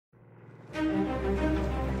We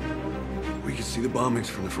can see the bombings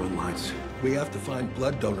from the front lines. We have to find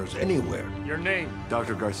blood donors anywhere. Your name?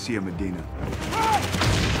 Dr. Garcia Medina.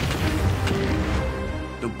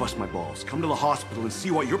 Don't bust my balls. Come to the hospital and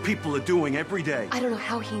see what your people are doing every day. I don't know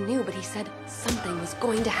how he knew, but he said something was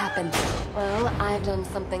going to happen. Well, I've done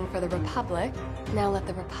something for the Republic. Now let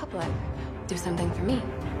the Republic do something for me.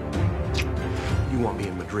 You want me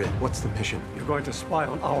in Madrid. What's the mission? You're going to spy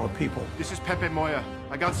on our people. This is Pepe Moya.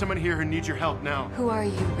 I got someone here who needs your help now. Who are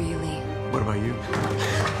you, really? What about you?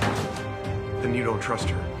 Then you don't trust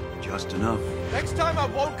her. Just enough. Next time I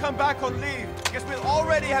won't come back on leave, because we'll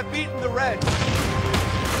already have beaten the Reds.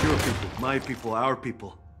 Your people, my people, our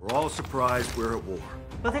people. We're all surprised we're at war.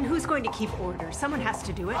 Well, then who's going to keep order? Someone has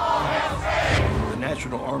to do it. The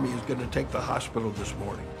National Army is going to take the hospital this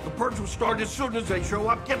morning. The purge will start as soon as they show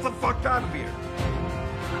up. Get the fuck out of here.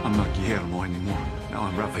 I'm not Guillermo anymore. Now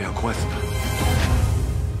I'm Rafael Cuesta.